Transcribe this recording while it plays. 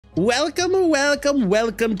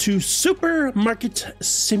Welcome to Supermarket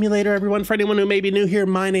Simulator, everyone. For anyone who may be new here,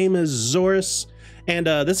 my name is Zorus, and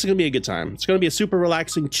this is gonna be a good time. It's gonna be a super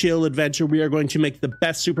relaxing, chill adventure. We are going to make the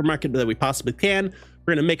best supermarket that we possibly can.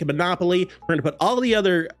 We're gonna make a monopoly. We're gonna put all the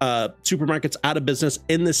other supermarkets out of business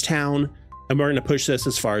in this town, and we're gonna push this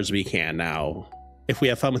as far as we can. Now, if we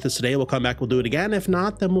have fun with this today, we'll come back, we'll do it again. If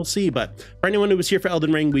not, then we'll see. But for anyone who was here for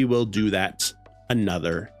Elden Ring, we will do that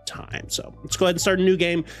another time. So let's go ahead and start a new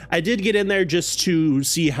game. I did get in there just to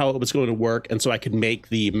see how it was going to work, and so I could make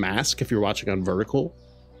the mask. If you're watching on vertical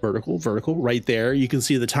right there, you can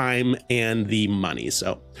see the time and the money.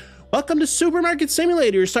 So welcome to Supermarket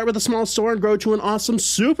Simulator. You start with a small store and grow to an awesome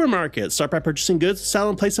supermarket. Start by purchasing goods, sell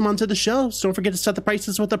and place them onto the shelves. Don't forget to set the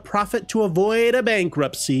prices with a profit to avoid a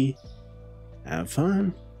bankruptcy. Have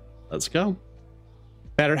fun. Let's go.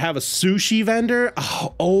 Better have a sushi vendor.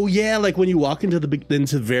 Oh yeah, like when you walk into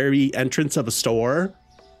the very entrance of a store.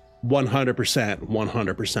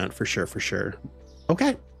 100% for sure.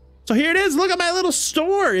 Okay, so here it is. Look at my little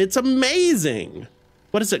store. It's amazing.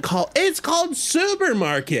 What is it called? It's called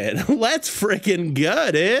Supermarket. Let's freaking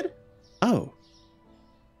go, dude. Oh,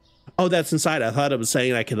 that's inside. I thought it was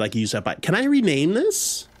saying I could like use that. Can I rename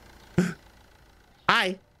this?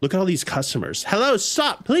 Hi, look at all these customers. Hello,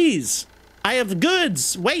 stop, please. I have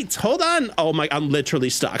goods. Wait, hold on. Oh my, I'm literally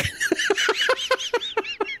stuck.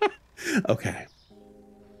 Okay.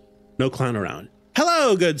 No clown around.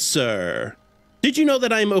 Hello, good sir. Did you know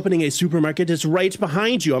that I'm opening a supermarket? It's right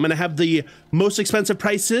behind you. I'm gonna have the most expensive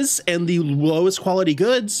prices and the lowest quality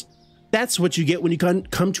goods. That's what you get when you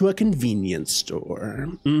come to a convenience store.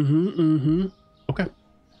 Okay.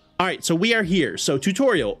 All right, so we are here. So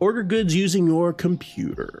tutorial, order goods using your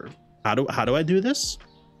computer. How do I do this?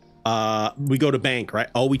 We go to bank, right?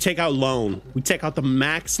 Oh, we take out loan. We take out the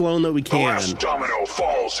max loan that we can. The last domino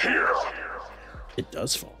falls here. It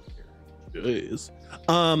does fall here. Jeez.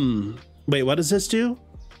 Wait, what does this do?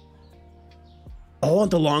 Oh,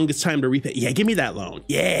 the longest time to repay. Yeah, give me that loan.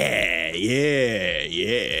 Yeah.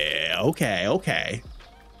 Okay.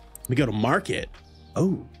 We go to market.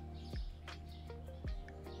 Oh.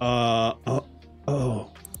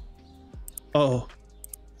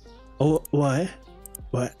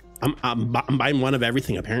 What? I'm buying one of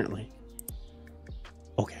everything, apparently.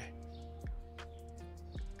 Okay.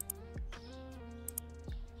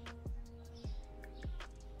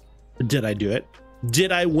 Did I do it?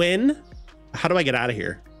 Did I win? How do I get out of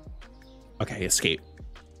here? Okay, escape.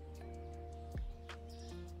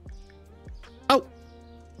 Oh.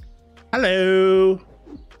 Hello.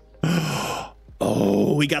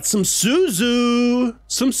 Oh, we got some Suzu.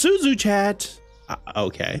 Some Suzu chat.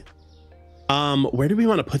 Okay. Where do we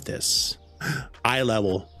want to put this? Eye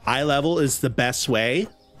level. Eye level is the best way.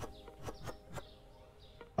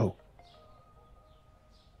 Oh.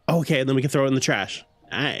 Okay, and then we can throw it in the trash.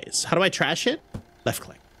 Nice. How do I trash it? Left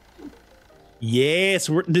click. Yes,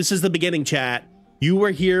 this is the beginning, chat. You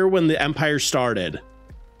were here when the Empire started.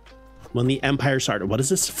 What is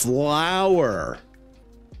this? Flour.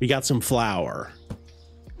 We got some flour.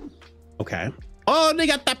 Okay. Oh, they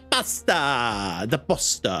got the pasta. The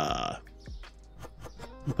pasta.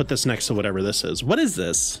 Put this next to whatever this is. What is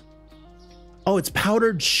this? Oh, it's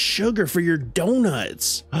powdered sugar for your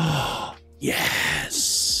donuts. Oh,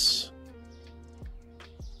 yes.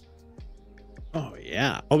 Oh,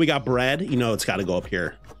 yeah. Oh, we got bread. You know, it's got to go up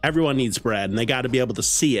here. Everyone needs bread, and they got to be able to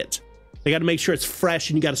see it. They got to make sure it's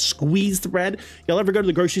fresh, and you got to squeeze the bread. Y'all ever go to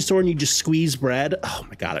the grocery store and you just squeeze bread? Oh,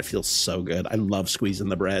 my God, it feels so good. I love squeezing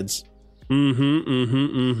the breads.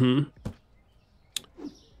 Okay,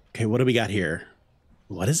 what do we got here?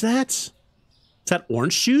 What is that? Is that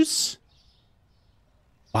orange juice?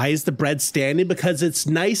 Why is the bread standing? Because it's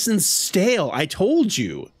nice and stale. I told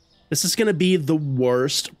you. This is going to be the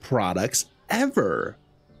worst products ever.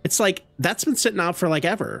 It's like, that's been sitting out for like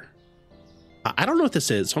ever. I don't know what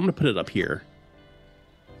this is, so I'm going to put it up here.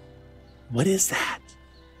 What is that?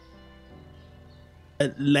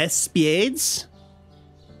 Les Bieds?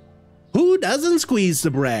 Who doesn't squeeze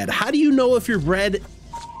the bread? How do you know if your bread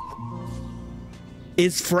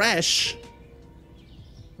is fresh?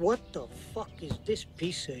 What the fuck is this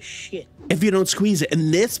piece of shit? If you don't squeeze it.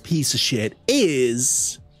 And this piece of shit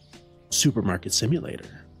is Supermarket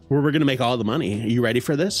Simulator, where we're gonna make all the money. Are you ready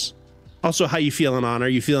for this? Also, how you feeling, Honor?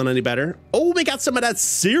 You feeling any better? Oh, we got some of that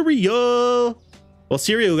cereal. Well,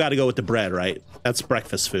 cereal got to go with the bread, right? That's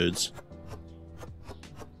breakfast foods.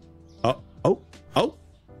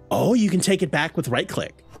 Oh, you can take it back with right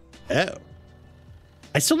click. Oh,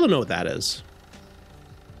 I still don't know what that is.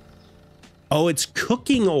 Oh, it's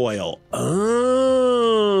cooking oil.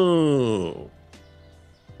 Oh,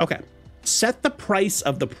 okay. set the price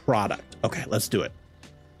of the product. Okay, let's do it.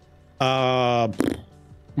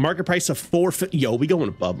 Market price of $4.50. Yo, we going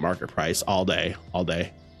above market price all day, all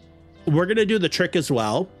day. We're gonna do the trick as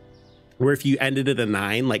well, where if you ended at a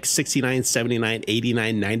 9, like 69, 79,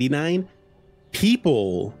 89, 99,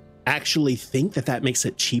 people actually think that that makes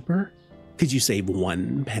it cheaper because you save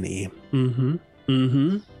 1 penny.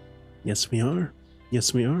 Yes, we are.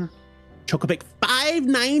 Yes, we are. Chocopic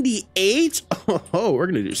 $5.98. Oh, we're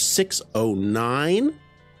gonna do $6.09.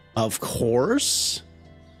 Of course.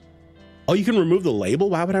 Oh, you can remove the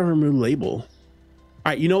label. Why would I remove the label? All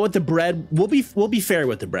right, you know what? The bread, we'll be fair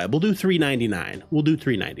with the bread. We'll do $3.99. We'll do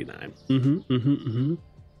 $3.99.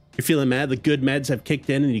 You're feeling mad? The good meds have kicked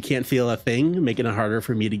in and you can't feel a thing, making it harder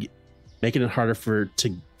for me to making it harder for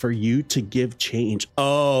you to give change.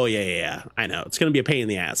 Oh yeah. I know it's gonna be a pain in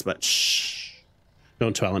the ass, but shh,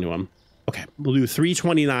 don't tell anyone. Okay, we'll do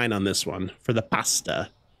 $3.29 on this one for the pasta.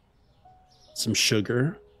 Some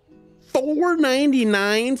sugar.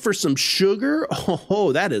 $4.99 for some sugar.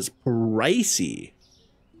 Oh, that is pricey.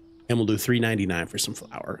 And we'll do $3.99 for some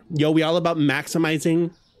flour. Yo, we all about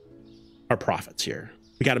maximizing our profits here.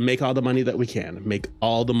 We got to make all the money that we can. Make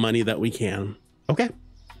all the money that we can. Okay.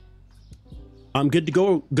 I'm good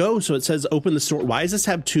to go. So it says open the store. Why does this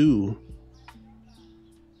have 2?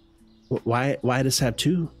 Why does this have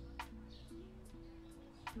 2?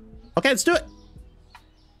 Okay, let's do it.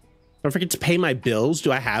 Don't forget to pay my bills.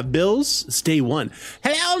 Do I have bills? It's day 1.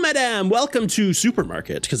 Hello, madam. Welcome to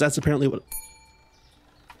supermarket, because that's apparently what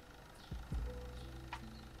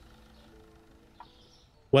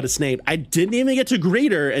it's named. I didn't even get to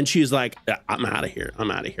greet her, and she's like, I'm out of here. I'm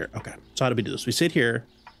out of here. Okay, so how do we do this? We sit here,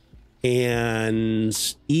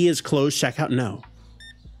 and E is closed. Checkout, no.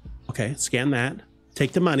 Okay, scan that.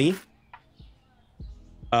 Take the money.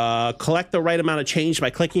 Collect the right amount of change by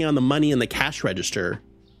clicking on the money in the cash register.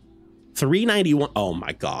 $3.91. Oh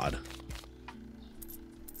my God.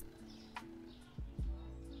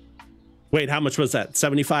 Wait, how much was that?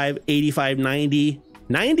 75, 85, 90,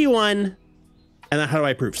 91. And then how do I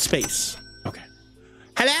approve? Space. Okay.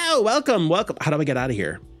 Hello, welcome. How do I get out of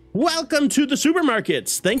here? Welcome to the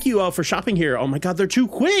supermarkets. Thank you all for shopping here. Oh my God, they're too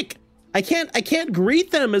quick. I can't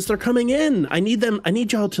greet them as they're coming in. I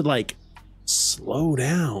need y'all to like slow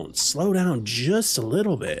down just a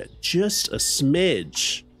little bit, just a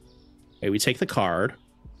smidge. Okay, we take the card,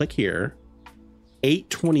 click here,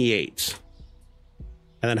 $8.28.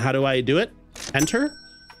 And then how do I do it? Enter.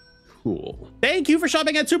 Cool. Thank you for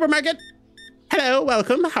shopping at Supermarket. Hello,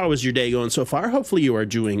 welcome. How is your day going so far? Hopefully you are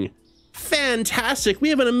doing fantastic. We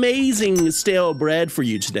have an amazing stale bread for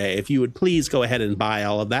you today. If you would please go ahead and buy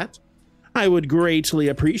all of that, I would greatly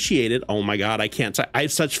appreciate it. Oh my God, I can't. I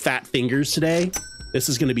have such fat fingers today. This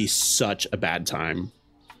is going to be such a bad time.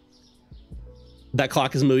 That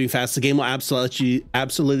clock is moving fast. The game will absolutely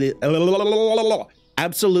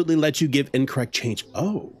let you give incorrect change.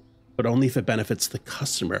 Oh, but only if it benefits the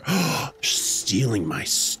customer. Stealing my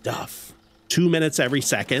stuff. 2 minutes every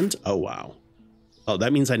second. Oh, wow. Oh,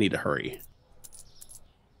 that means I need to hurry.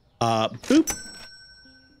 Boop.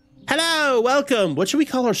 Hello, welcome. What should we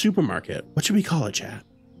call our supermarket? What should we call it, chat?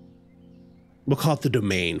 We'll call it the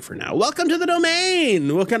domain for now. Welcome to the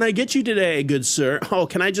domain. What can I get you today, good sir? Oh,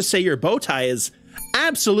 can I just say your bow tie is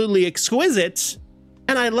absolutely exquisite,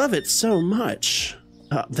 and I love it so much.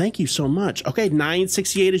 Thank you so much. Okay,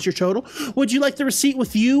 $9.68 is your total. Would you like the receipt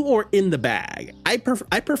with you or in the bag? I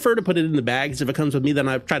prefer to put it in the bag, because if it comes with me, then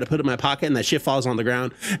I try to put it in my pocket and that shit falls on the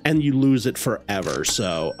ground and you lose it forever.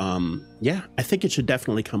 So, yeah, I think it should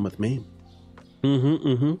definitely come with me.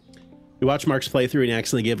 You watch Mark's playthrough and you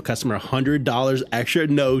accidentally gave a customer $100 extra.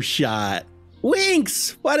 No shot.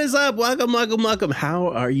 Winks, what is up? Welcome, welcome, welcome. How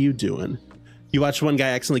are you doing? You watched one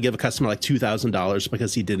guy accidentally give a customer like $2,000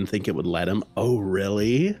 because he didn't think it would let him. Oh,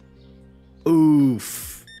 really?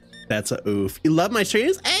 Oof. That's a oof. You love my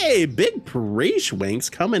streams? Hey, big preach, Winks,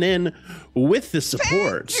 coming in with the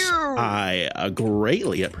support. I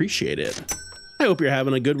greatly appreciate it. I hope you're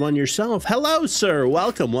having a good one yourself. Hello, sir.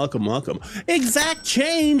 Welcome, welcome, welcome. Exact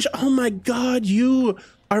change. Oh my God, you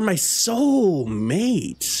are my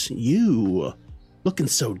soulmate. You looking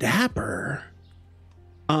so dapper.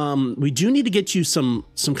 We do need to get you some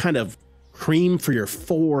kind of cream for your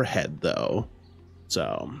forehead though.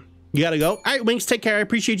 So you gotta go. All right, Winks, take care. I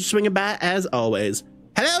appreciate you swinging by as always.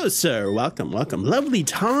 Hello, sir. Welcome, welcome. Lovely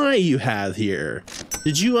tie you have here.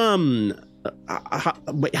 Did you,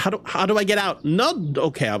 wait, how do I get out? No,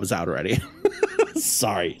 okay, I was out already.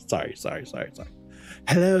 Sorry.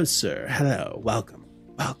 Hello, sir. Hello, welcome,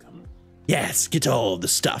 welcome. Yes, get all the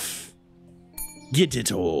stuff. Get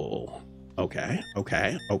it all. Okay.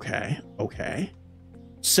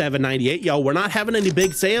 $7.98. Yo, we're not having any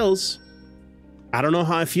big sales. I don't know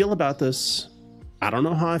how I feel about this. I don't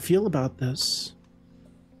know how I feel about this.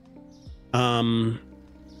 Everyone's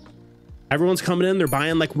coming in, they're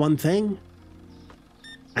buying like one thing.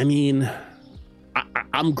 I mean,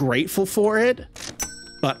 I'm grateful for it,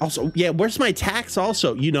 but also, yeah, where's my tax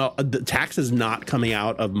also? You know, the tax is not coming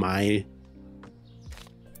out of my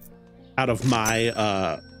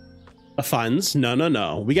funds.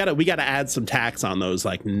 No. We gotta add some tax on those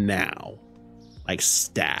like now, like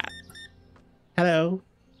stat. Hello.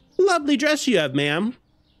 Lovely dress you have, ma'am.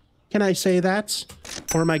 Can I say that?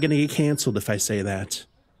 Or am I gonna get canceled if I say that?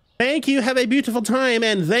 Thank you, have a beautiful time,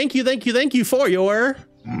 and thank you for your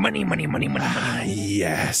Money.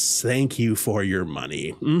 yes, thank you for your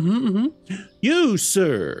money. You,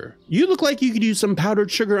 sir, you look like you could use some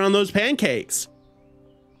powdered sugar on those pancakes.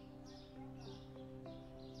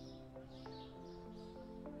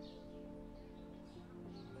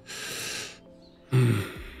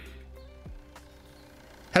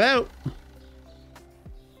 Hello.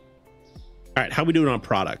 All right, how we doing on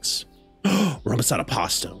products? We're almost out of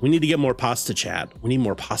pasta. We need to get more pasta, Chad. We need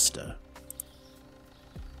more pasta.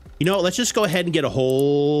 You know, let's just go ahead and get a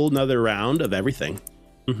whole nother round of everything.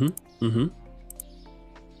 That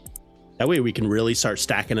way we can really start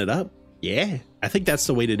stacking it up. Yeah, I think that's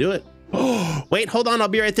the way to do it. Oh, wait, hold on. I'll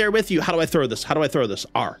be right there with you. How do I throw this? How do I throw this?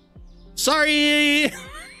 R. Sorry.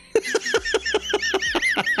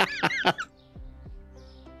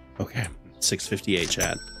 Okay, 658,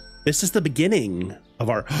 Chad. This is the beginning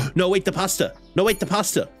of our, no, wait, the pasta. No, wait, the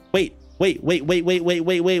pasta. Wait. Where's the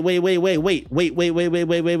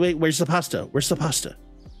pasta? Where's the pasta?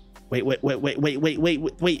 Wait.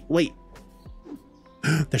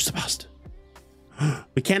 There's the pasta.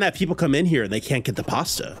 We can't have people come in here and they can't get the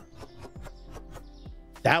pasta.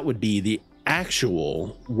 That would be the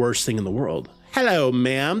actual worst thing in the world. Hello,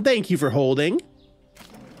 ma'am. Thank you for holding.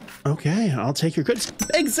 Okay, I'll take your goods.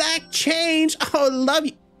 Exact change. Oh, love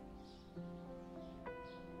you.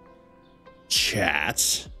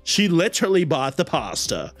 Chat. She literally bought the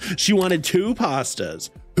pasta. She wanted 2 pastas.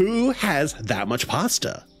 Who has that much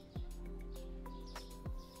pasta?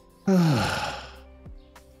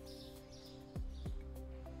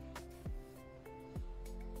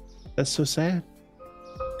 That's so sad.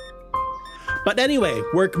 But anyway,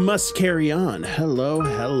 work must carry on. Hello.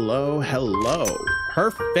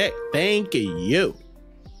 Perfect. Thank you.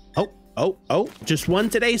 Oh, just one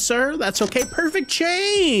today, sir. That's okay. Perfect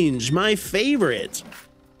change. My favorite.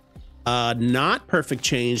 Not perfect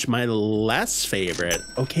change. My less favorite.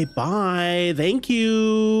 Okay, bye. Thank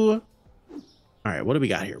you. All right, what do we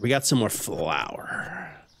got here? We got some more flour.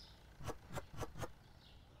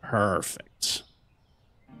 Perfect.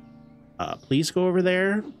 Please go over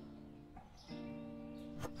there.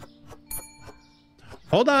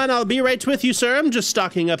 Hold on, I'll be right with you, sir. I'm just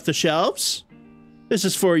stocking up the shelves. This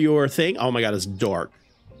is for your thing. Oh my God, it's dark.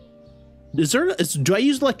 Do I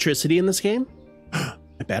use electricity in this game? I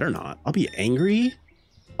better not. I'll be angry.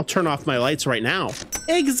 I'll turn off my lights right now.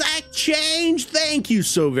 Exact change. Thank you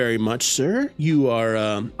so very much, sir. You are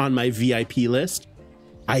on my VIP list.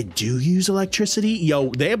 I do use electricity. Yo,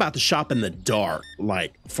 they about to shop in the dark.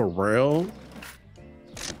 Like, for real?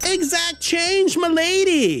 Exact change, my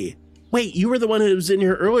lady. Wait, you were the one who was in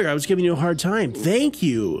here earlier. I was giving you a hard time. Thank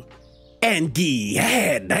you. And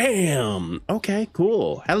yeah, damn. Okay,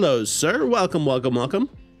 cool. Hello, sir. Welcome.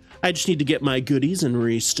 I just need to get my goodies and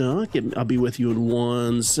restock. I'll be with you in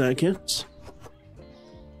 1 second.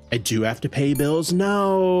 I do have to pay bills.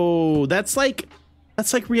 No, that's like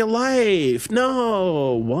real life.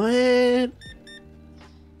 No, what?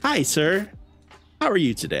 Hi, sir. How are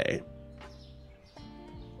you today?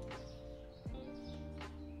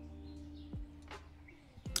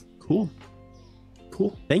 Cool.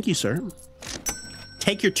 Thank you, sir.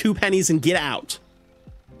 Take your 2 pennies and get out.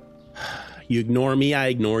 You ignore me, I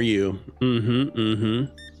ignore you. All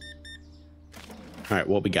right,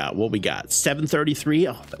 what we got? 733.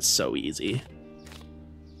 Oh, that's so easy.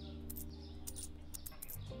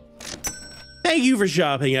 Thank you for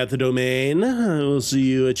shopping at the domain. We'll see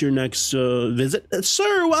you at your next visit.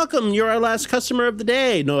 Sir, welcome. You're our last customer of the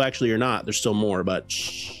day. No, actually, you're not. There's still more, but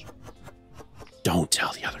shh. Don't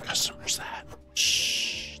tell the other customers that.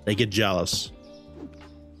 Shh, they get jealous.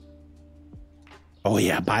 Oh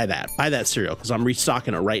yeah, buy that cereal because I'm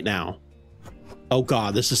restocking it right now. Oh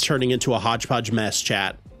God, this is turning into a hodgepodge mess,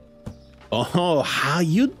 chat. Oh, how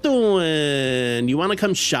you doing? You want to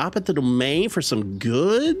come shop at the domain for some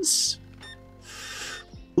goods?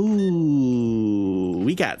 Ooh,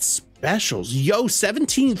 we got specials. Yo,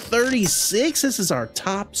 1736. This is our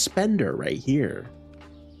top spender right here.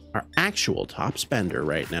 our actual top spender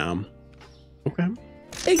right now. Okay.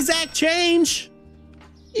 Exact change.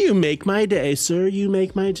 You make my day, sir. You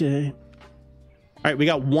make my day. All right, we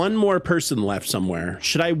got one more person left somewhere.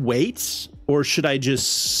 Should I wait or should I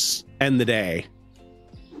just end the day?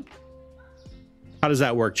 How does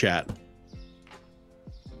that work, chat?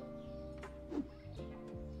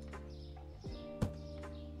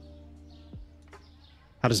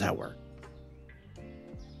 How does that work?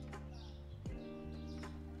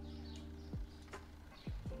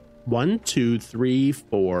 One, two, three,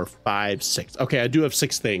 four, five, six. Okay, I do have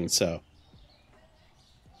 6 things, so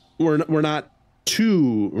we're not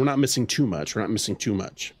missing too much. We're not missing too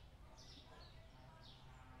much.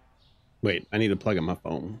 Wait, I need to plug in my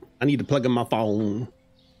phone. I need to plug in my phone.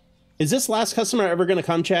 Is this last customer ever gonna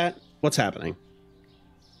come, chat? What's happening?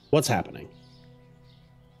 What's happening?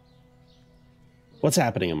 What's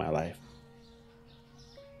happening in my life?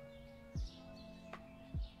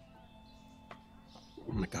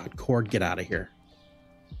 Oh my God, Cord, get out of here.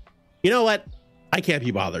 You know what? I can't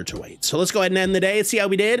be bothered to wait. So let's go ahead and end the day and see how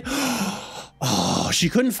we did. Oh, she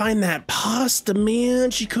couldn't find that pasta,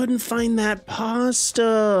 man. She couldn't find that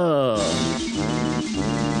pasta.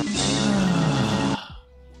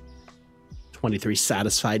 23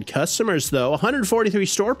 satisfied customers, though. 143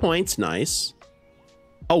 store points. Nice.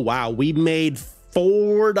 Oh, wow. We made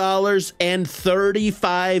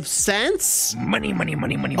 $4.35. Money, money,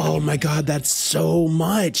 money, money. Oh my God, that's so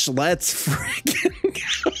much. Let's freaking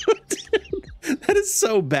go. That is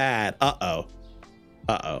so bad. Uh-oh.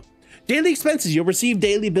 Uh-oh. Daily expenses. You'll receive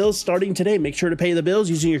daily bills starting today. Make sure to pay the bills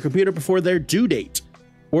using your computer before their due date,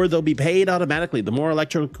 or they'll be paid automatically. The more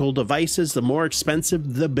electrical devices, the more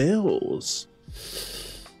expensive the bills.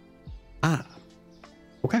 Ah.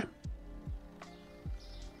 Okay.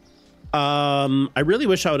 I really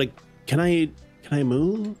wish I would have. Can I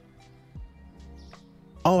move?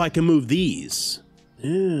 Oh, I can move these.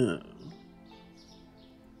 Yeah.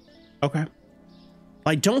 Okay.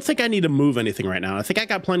 I don't think I need to move anything right now. I think I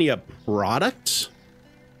got plenty of product.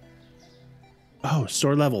 Oh,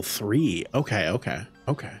 store level 3. Okay, okay,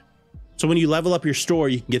 okay. So when you level up your store,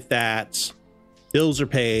 you can get that. Bills are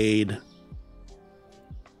paid.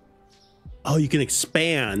 Oh, you can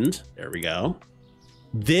expand. There we go.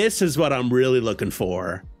 This is what I'm really looking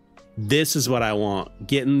for. This is what I want.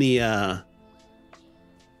 Getting the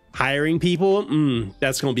hiring people.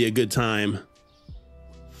 That's gonna be a good time.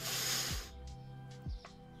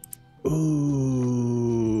 Ooh,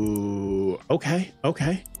 okay,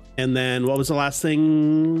 okay. And then what was the last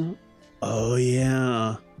thing? Oh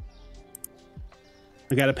yeah,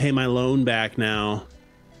 I gotta pay my loan back now.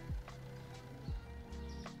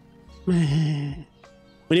 We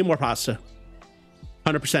need more pasta.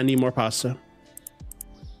 100% need more pasta.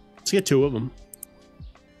 Let's get 2 of them.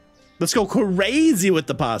 Let's go crazy with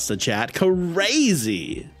the pasta, chat.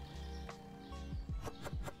 Crazy.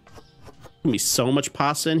 Gonna be so much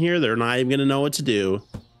pasta in here, they're not even gonna know what to do.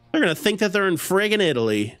 They're gonna think that they're in friggin'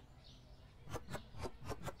 Italy.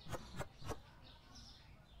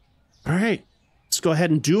 All right, let's go ahead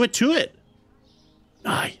and do it to it.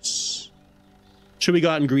 Nice. Should we go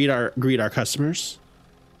out and greet our customers?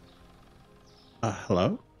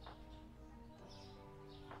 Hello?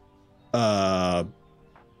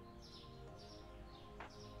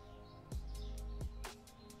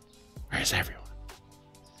 Where's everyone?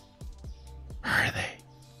 Where are they?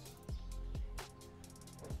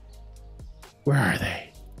 Where are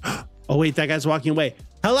they? Oh wait, that guy's walking away.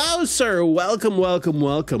 Hello, sir. Welcome, welcome,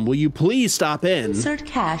 welcome. Will you please stop in? Insert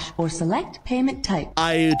cash or select payment type.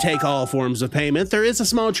 I take all forms of payment. There is a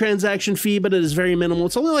small transaction fee, but it is very minimal.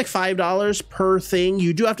 It's only like $5 per thing.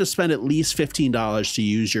 You do have to spend at least $15 to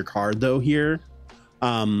use your card though here.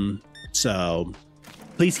 So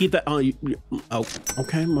please keep that. Oh,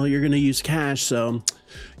 okay. Well, you're going to use cash. So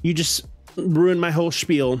you just ruined my whole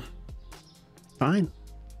spiel. Fine.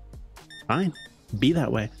 Fine. Be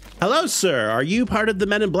that way. Hello, sir. Are you part of the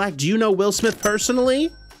Men in Black? Do you know Will Smith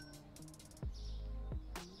personally?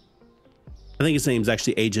 I think his name's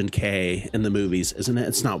actually Agent K in the movies, isn't it?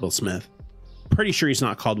 It's not Will Smith. Pretty sure he's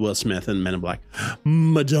not called Will Smith in Men in Black.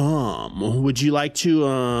 Madame, would you like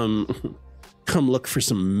to come look for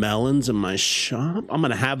some melons in my shop? I'm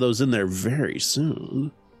gonna have those in there very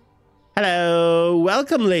soon. Hello,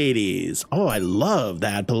 welcome, ladies. Oh, I love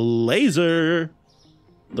that blazer.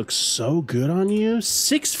 Looks so good on you.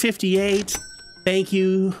 $6.58. Thank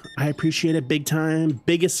you. I appreciate it big time.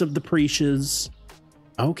 Biggest of the preaches.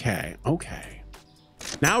 Okay, okay.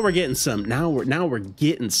 Now we're getting some. Now we're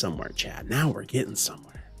getting somewhere, Chad. Now we're getting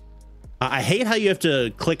somewhere. I hate how you have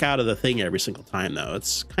to click out of the thing every single time, though.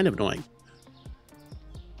 It's kind of annoying.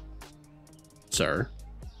 Sir,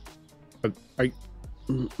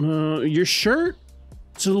 Your shirt?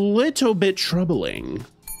 It's a little bit troubling.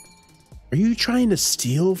 Are you trying to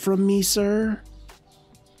steal from me, sir?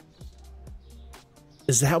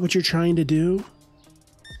 Is that what you're trying to do?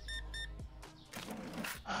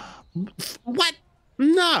 What?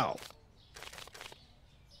 No.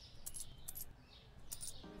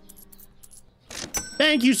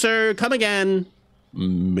 Thank you, sir. Come again.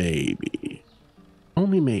 Maybe.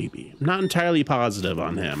 Only maybe. I'm not entirely positive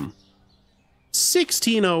on him.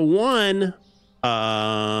 1601.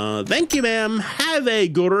 Thank you, ma'am. Have a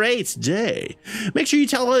great day. Make sure you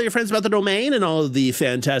tell all your friends about the domain and all of the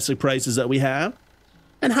fantastic prices that we have,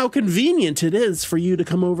 and how convenient it is for you to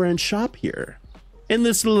come over and shop here in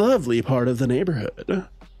this lovely part of the neighborhood.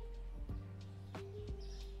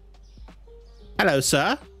 Hello,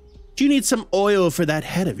 sir. Do you need some oil for that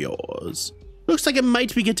head of yours? Looks like it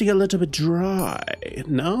might be getting a little bit dry,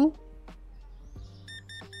 no?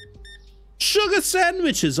 Sugar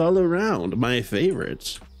sandwiches all around, my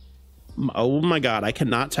favorite. Oh my God, I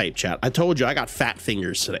cannot type, chat. I told you I got fat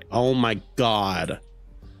fingers today. Oh my God.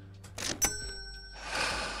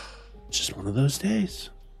 Just one of those days.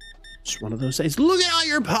 Just one of those days. Look at all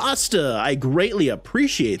your pasta. I greatly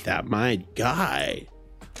appreciate that, my guy.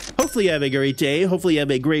 Hopefully you have a great day. Hopefully you have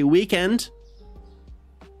a great weekend.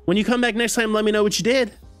 When you come back next time, let me know what you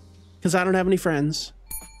did, because I don't have any friends.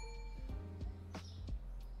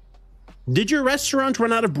 Did your restaurant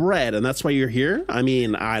run out of bread and that's why you're here? I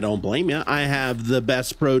mean, I don't blame you. I have the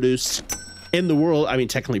best produce in the world. I mean,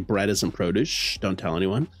 technically bread isn't produce. Shh, don't tell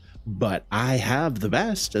anyone. But I have the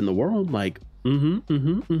best in the world. Like,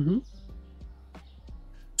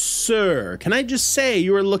 Sir, can I just say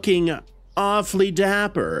you are looking awfully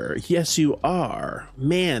dapper? Yes, you are.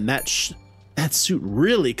 Man, that suit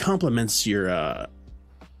really complements your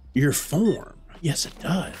form. Yes, it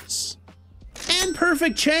does. And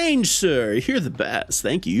perfect change, sir. You're the best.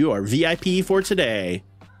 Thank you. You are VIP for today.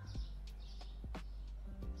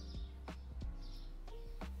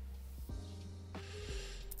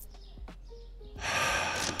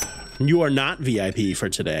 You are not VIP for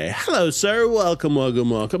today. Hello, sir. Welcome,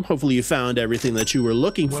 welcome, welcome. Hopefully you found everything that you were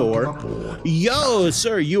looking for. Yo,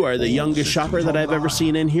 sir, you are the youngest shopper that I've ever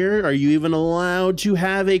seen in here. Are you even allowed to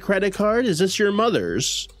have a credit card? Is this your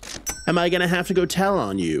mother's? Am I gonna have to go tell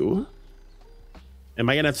on you? Am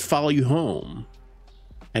I gonna have to follow you home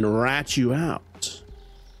and rat you out?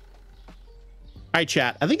 All right,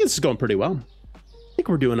 chat. I think this is going pretty well. I think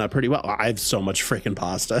we're doing pretty well. I have so much freaking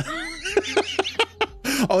pasta.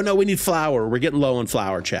 Oh no, we need flour. We're getting low on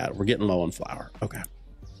flour, chat. We're getting low on flour. Okay.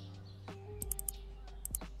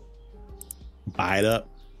 Buy it up.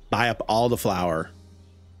 Buy up all the flour.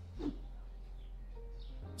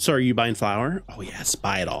 So are you buying flour? Oh yes,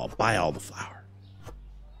 buy it all. Buy all the flour.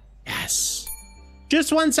 Yes.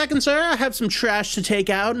 Just 1 second, sir. I have some trash to take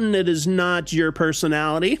out and it is not your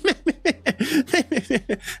personality.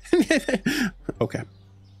 Okay.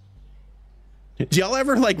 Do y'all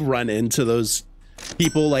ever like run into those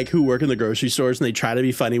people like who work in the grocery stores and they try to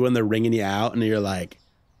be funny when they're ringing you out and you're like,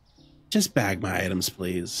 just bag my items,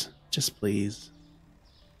 please. Just please.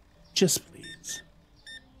 Just please.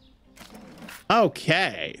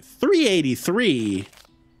 Okay. 383.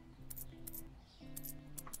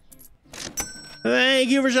 Thank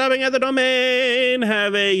you for shopping at the domain.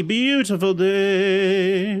 Have a beautiful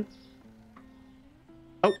day.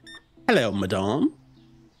 Oh, hello, madame.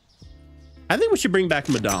 I think we should bring back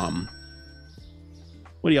madame.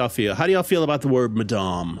 What do y'all feel? How do y'all feel about the word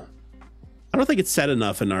madame? I don't think it's said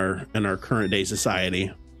enough in our current day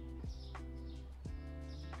society.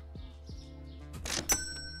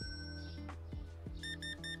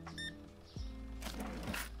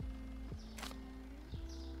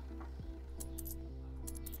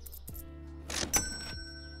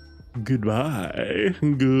 Goodbye.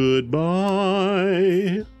 Goodbye.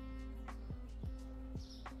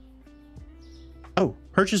 Oh,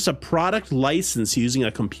 purchase a product license using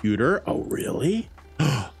a computer. Oh, really?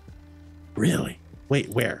 Really? Wait,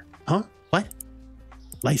 where? Huh? What?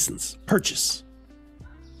 License. Purchase.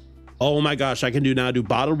 Oh my gosh, I can now do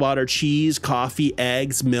bottled water, cheese, coffee,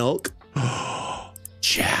 eggs, milk.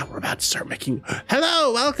 Chat, we're about to start making.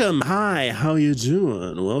 Hello, welcome. Hi, how you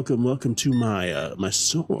doing? Welcome to my my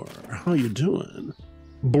store. How you doing?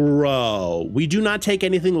 Bro, we do not take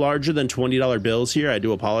anything larger than $20 bills here. I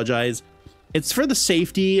do apologize. It's for the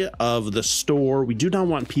safety of the store. We do not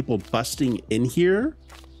want people busting in here.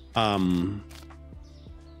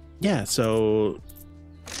 Yeah, so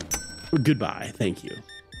goodbye. Thank you.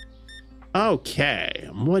 Okay,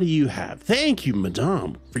 what do you have? Thank you,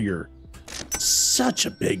 madame, for your such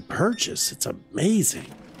a big purchase. It's amazing.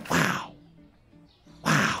 Wow.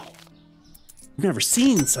 Wow. I've never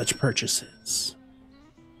seen such purchases.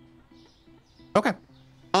 Okay.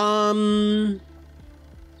 So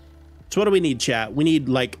what do we need, chat? We need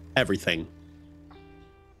like everything.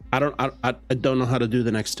 I don't know how to do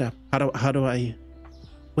the next step. How do I?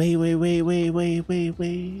 Wait.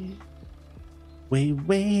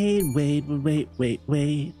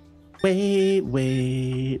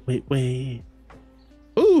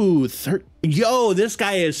 Ooh, yo, this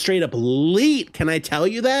guy is straight up leet. Can I tell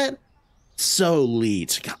you that? So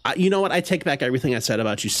leet. You know what? I take back everything I said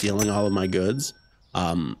about you stealing all of my goods.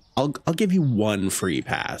 I'll give you one free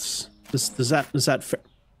pass. Is that fair?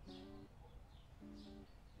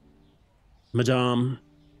 Madame,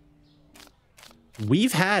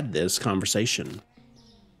 we've had this conversation.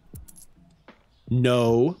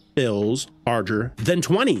 No bills larger than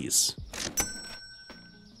 20s.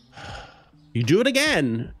 You do it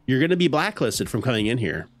again, you're going to be blacklisted from coming in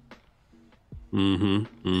here.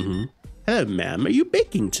 Hello, ma'am. Are you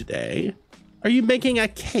baking today? Are you making a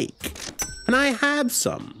cake? Can I have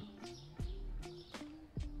some?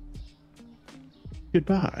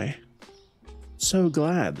 Goodbye. So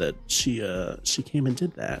glad that she came and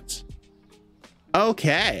did that.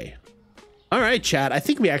 Okay. All right, chat. I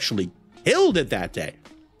think we actually killed it that day.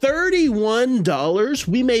 $31.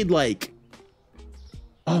 We made like,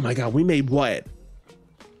 oh my God, we made what?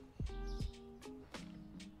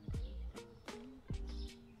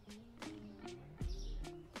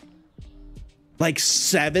 Like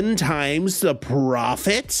 7 times the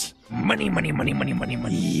profit? Money.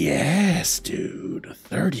 Yes, dude.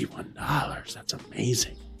 $31. That's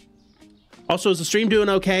amazing. Also, is the stream doing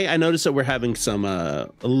okay? I noticed that we're having some a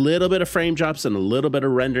little bit of frame drops and a little bit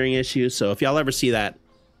of rendering issues. So if y'all ever see that,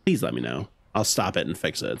 please let me know. I'll stop it and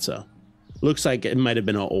fix it. So looks like it might have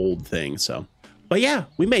been an old thing. So, but yeah,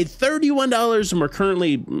 we made $31 and we're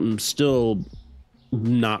currently still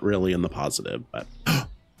not really in the positive, but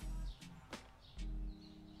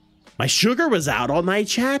my sugar was out all night,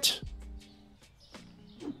 chat.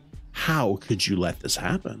 How could you let this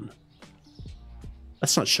happen?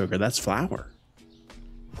 That's not sugar, that's flour.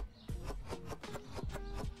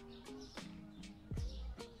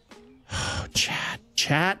 Oh, chat.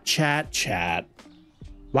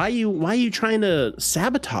 Why you trying to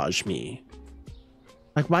sabotage me?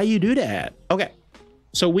 Like, why you do that? Okay,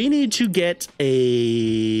 so we need to get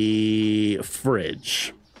a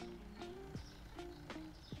fridge.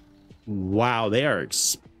 Wow, they are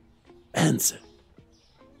expensive.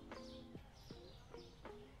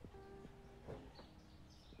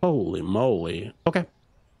 Holy moly. Okay,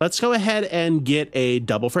 let's go ahead and get a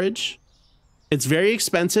double fridge. It's very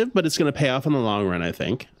expensive, but it's going to pay off in the long run, I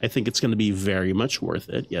think. I think it's going to be very much worth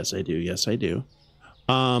it. Yes, I do. Yes, I do.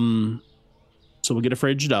 So we'll get a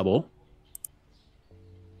fridge double.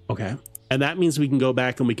 Okay. And that means we can go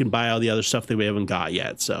back and we can buy all the other stuff that we haven't got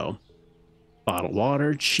yet. So bottled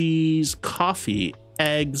water, cheese, coffee,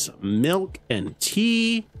 eggs, milk, and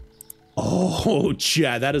tea. Oh,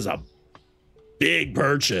 yeah, that is a big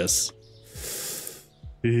purchase.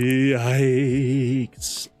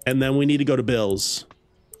 Yikes. And then we need to go to bills.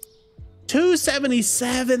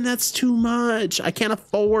 $277. That's too much. I can't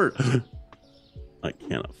afford. I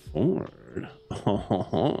can't afford.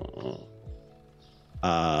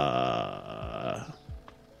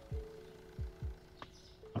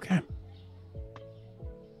 Okay.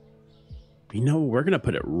 You know, we're gonna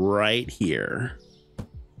put it right here.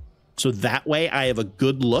 So that way I have a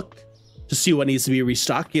good look to see what needs to be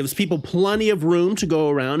restocked. Gives people plenty of room to go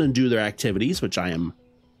around and do their activities, which I am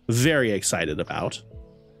very excited about.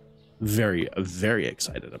 Very, very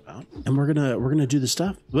excited about. And we're gonna do the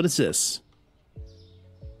stuff. What is this?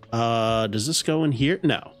 Does this go in here?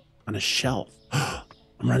 No, on a shelf.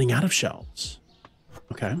 I'm running out of shelves.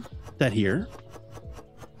 Okay, put that here.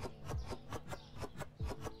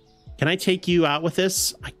 Can I take you out with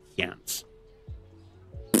this? I can't.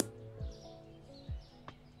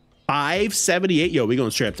 $5.78. Yo, we going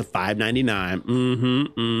straight up to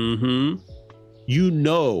 $5.99. You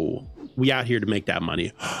know we out here to make that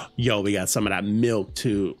money. Yo, we got some of that milk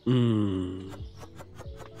too.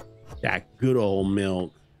 That good old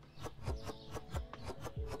milk.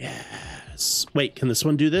 Yes. Wait, can this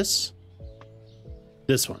one do this?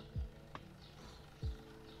 This one.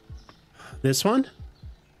 This one?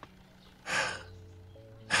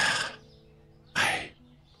 Why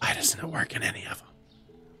doesn't it work in any of them?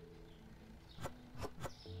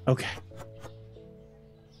 Okay.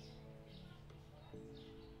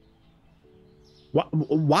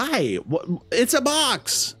 Why? It's a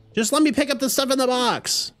box. Just let me pick up the stuff in the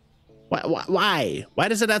box. Why? Why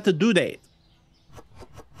does it have to do that?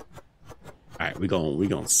 All right, we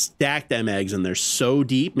gonna stack them eggs and they're so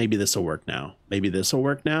deep. Maybe this will work now. Maybe this will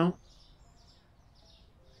work now.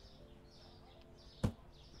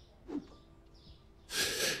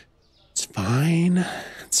 It's fine.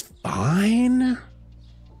 It's fine.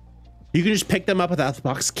 You can just pick them up without the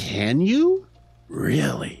box, can you?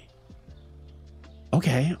 Really?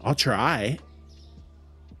 Okay, I'll try.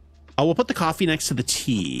 Oh, we'll put the coffee next to the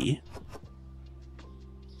tea.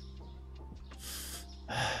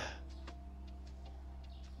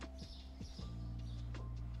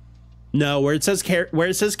 No, where it says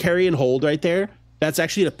carry and hold right there, that's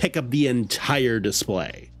actually to pick up the entire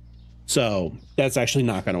display. So that's actually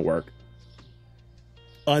not going to work.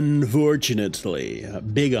 Unfortunately,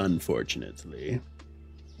 big unfortunately.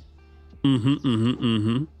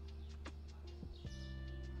 I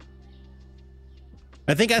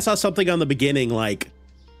think I saw something on the beginning, like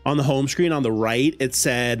on the home screen on the right, it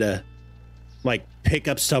said like pick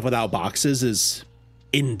up stuff without boxes is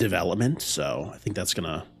in development. So I think that's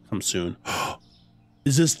gonna come soon.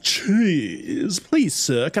 Is this cheese? Please,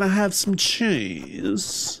 sir, can I have some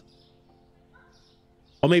cheese?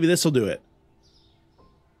 Oh, maybe this will do it.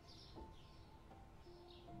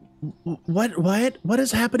 What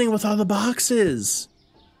is happening with all the boxes?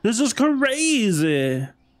 This is crazy.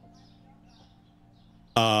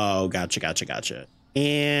 Oh, gotcha.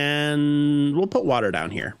 And we'll put water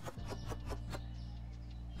down here.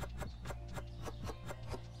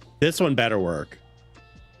 This one better work.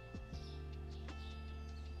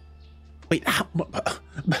 Wait, how?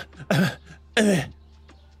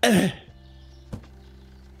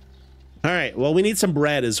 All right, well, we need some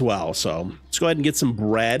bread as well, so let's go ahead and get some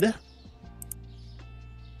bread.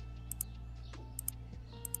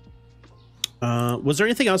 Was there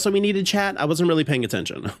anything else that we needed, chat? I wasn't really paying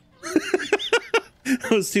attention. I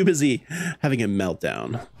was too busy having a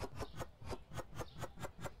meltdown.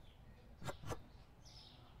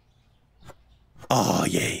 Oh,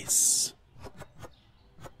 yes.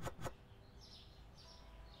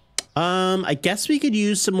 I guess we could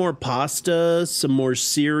use some more pasta, some more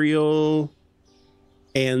cereal,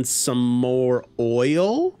 and some more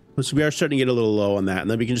oil. So we are starting to get a little low on that. And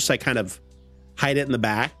then we can just like kind of hide it in the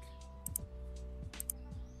back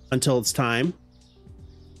until it's time.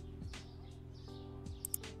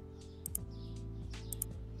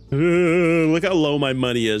 Look how low my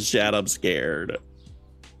money is, chat. I'm scared.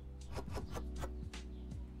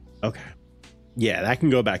 Okay. Yeah, that can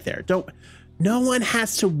go back there. No one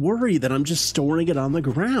has to worry that I'm just storing it on the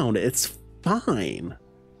ground. It's fine.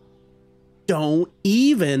 Don't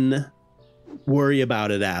even worry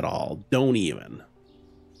about it at all. Don't even.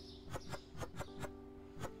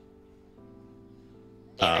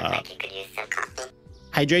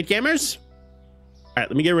 Hydrate gamers? All right,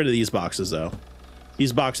 let me get rid of these boxes though.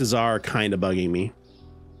 These boxes are kind of bugging me.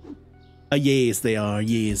 Yes, they are.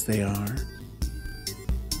 Yes, they are.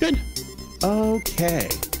 Good. Okay.